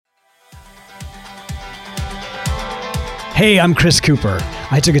Hey, I'm Chris Cooper.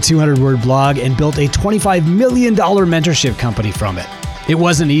 I took a 200-word blog and built a $25 million mentorship company from it. It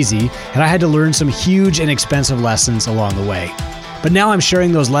wasn't easy, and I had to learn some huge and expensive lessons along the way. But now I'm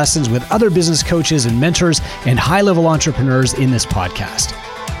sharing those lessons with other business coaches and mentors and high-level entrepreneurs in this podcast.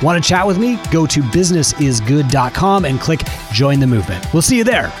 Want to chat with me? Go to businessisgood.com and click Join the Movement. We'll see you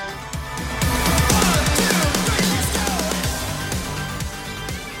there.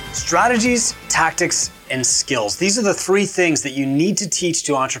 Strategies, tactics, and skills. These are the three things that you need to teach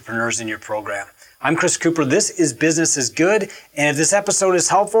to entrepreneurs in your program. I'm Chris Cooper. This is Business is Good. And if this episode is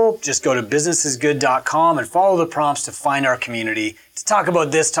helpful, just go to businessisgood.com and follow the prompts to find our community to talk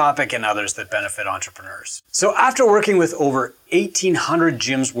about this topic and others that benefit entrepreneurs. So after working with over 1,800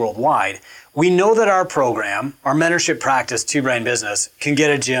 gyms worldwide, we know that our program, our mentorship practice, Two Brain Business, can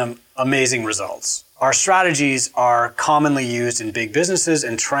get a gym amazing results. Our strategies are commonly used in big businesses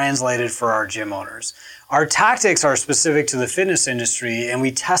and translated for our gym owners. Our tactics are specific to the fitness industry and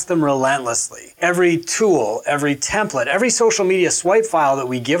we test them relentlessly. Every tool, every template, every social media swipe file that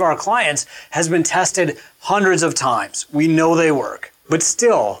we give our clients has been tested hundreds of times. We know they work. But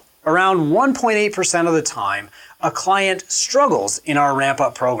still, around 1.8% of the time, a client struggles in our ramp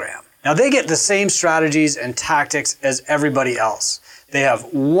up program. Now they get the same strategies and tactics as everybody else. They have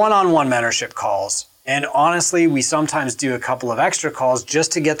one-on-one mentorship calls. And honestly, we sometimes do a couple of extra calls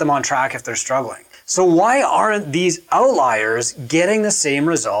just to get them on track if they're struggling. So why aren't these outliers getting the same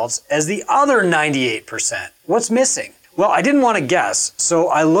results as the other 98%? What's missing? Well, I didn't want to guess, so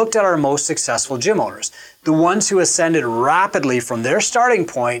I looked at our most successful gym owners, the ones who ascended rapidly from their starting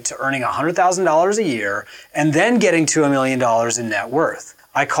point to earning $100,000 a year and then getting to $1 million in net worth.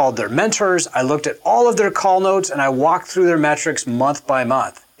 I called their mentors, I looked at all of their call notes, and I walked through their metrics month by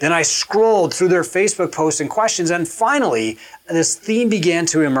month. Then I scrolled through their Facebook posts and questions, and finally, this theme began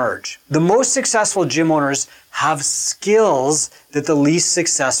to emerge. The most successful gym owners have skills that the least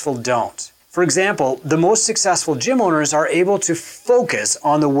successful don't. For example, the most successful gym owners are able to focus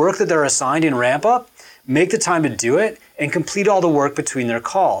on the work that they're assigned in ramp up, make the time to do it, and complete all the work between their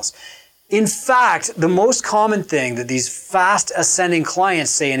calls. In fact, the most common thing that these fast ascending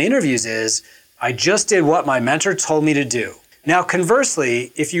clients say in interviews is, I just did what my mentor told me to do. Now,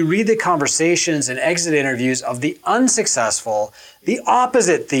 conversely, if you read the conversations and exit interviews of the unsuccessful, the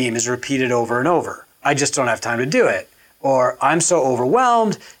opposite theme is repeated over and over. I just don't have time to do it. Or, I'm so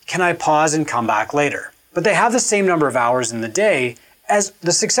overwhelmed, can I pause and come back later? But they have the same number of hours in the day as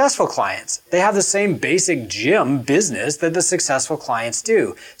the successful clients. They have the same basic gym business that the successful clients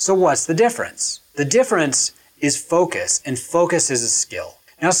do. So what's the difference? The difference is focus, and focus is a skill.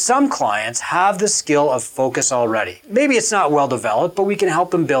 Now, some clients have the skill of focus already. Maybe it's not well developed, but we can help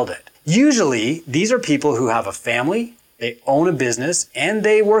them build it. Usually, these are people who have a family, they own a business, and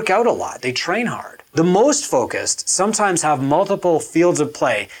they work out a lot. They train hard. The most focused sometimes have multiple fields of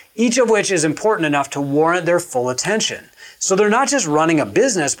play, each of which is important enough to warrant their full attention. So they're not just running a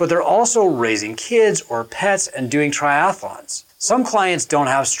business, but they're also raising kids or pets and doing triathlons. Some clients don't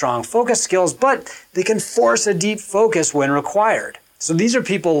have strong focus skills, but they can force a deep focus when required. So these are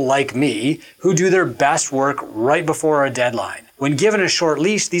people like me who do their best work right before a deadline. When given a short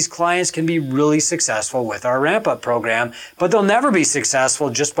leash, these clients can be really successful with our ramp-up program, but they'll never be successful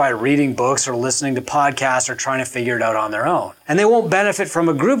just by reading books or listening to podcasts or trying to figure it out on their own. And they won't benefit from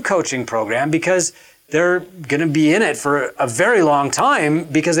a group coaching program because they're going to be in it for a very long time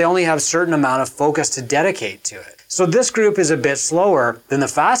because they only have a certain amount of focus to dedicate to it. So this group is a bit slower than the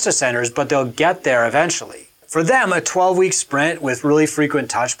fast ascenders, but they'll get there eventually. For them, a 12-week sprint with really frequent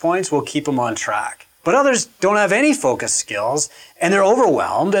touch points will keep them on track. But others don't have any focus skills, and they're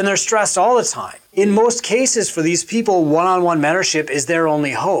overwhelmed, and they're stressed all the time. In most cases, for these people, one-on-one mentorship is their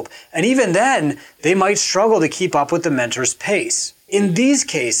only hope. And even then, they might struggle to keep up with the mentor's pace. In these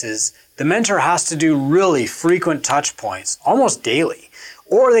cases, the mentor has to do really frequent touch points, almost daily.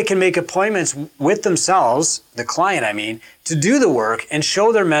 Or they can make appointments with themselves, the client I mean, to do the work and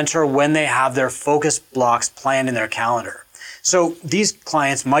show their mentor when they have their focus blocks planned in their calendar. So these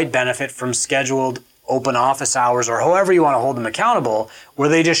clients might benefit from scheduled open office hours or however you want to hold them accountable, where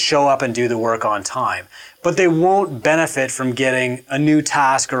they just show up and do the work on time. But they won't benefit from getting a new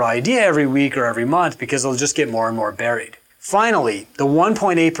task or idea every week or every month because they'll just get more and more buried. Finally, the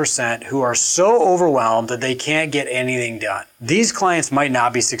 1.8% who are so overwhelmed that they can't get anything done. These clients might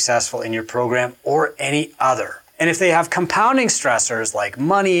not be successful in your program or any other. And if they have compounding stressors like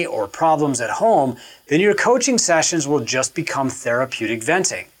money or problems at home, then your coaching sessions will just become therapeutic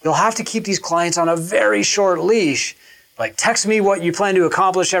venting. You'll have to keep these clients on a very short leash, Like, text me what you plan to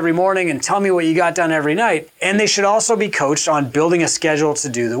accomplish every morning and tell me what you got done every night. And they should also be coached on building a schedule to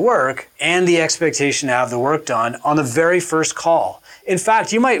do the work and the expectation to have the work done on the very first call. In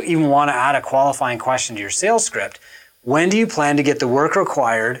fact, you might even want to add a qualifying question to your sales script. When do you plan to get the work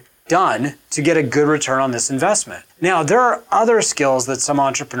required done to get a good return on this investment? Now, there are other skills that some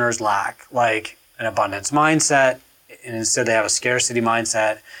entrepreneurs lack, like an abundance mindset, and instead they have a scarcity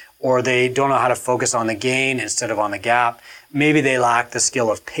mindset, or they don't know how to focus on the gain instead of on the gap. Maybe they lack the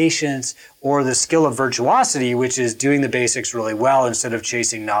skill of patience or the skill of virtuosity, which is doing the basics really well instead of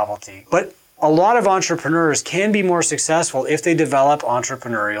chasing novelty. But a lot of entrepreneurs can be more successful if they develop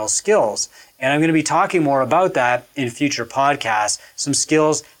entrepreneurial skills. And I'm going to be talking more about that in future podcasts, some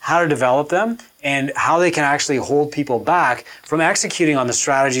skills, how to develop them, and how they can actually hold people back from executing on the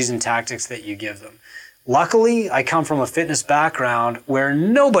strategies and tactics that you give them. Luckily, I come from a fitness background where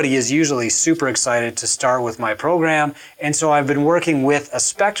nobody is usually super excited to start with my program. And so I've been working with a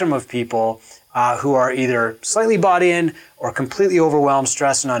spectrum of people who are either slightly bought in or completely overwhelmed,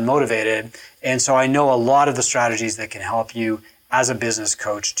 stressed, and unmotivated. And so I know a lot of the strategies that can help you as a business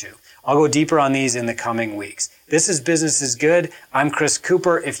coach too. I'll go deeper on these in the coming weeks. This is Business is Good. I'm Chris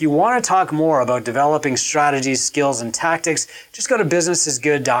Cooper. If you want to talk more about developing strategies, skills, and tactics, just go to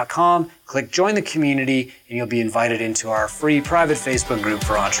businessisgood.com, click join the community, and you'll be invited into our free private Facebook group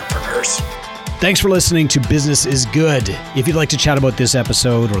for entrepreneurs. Thanks for listening to Business is Good. If you'd like to chat about this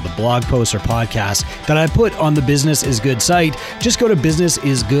episode or the blog posts or podcasts that I put on the Business is Good site, just go to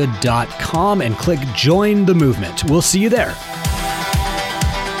businessisgood.com and click join the movement. We'll see you there.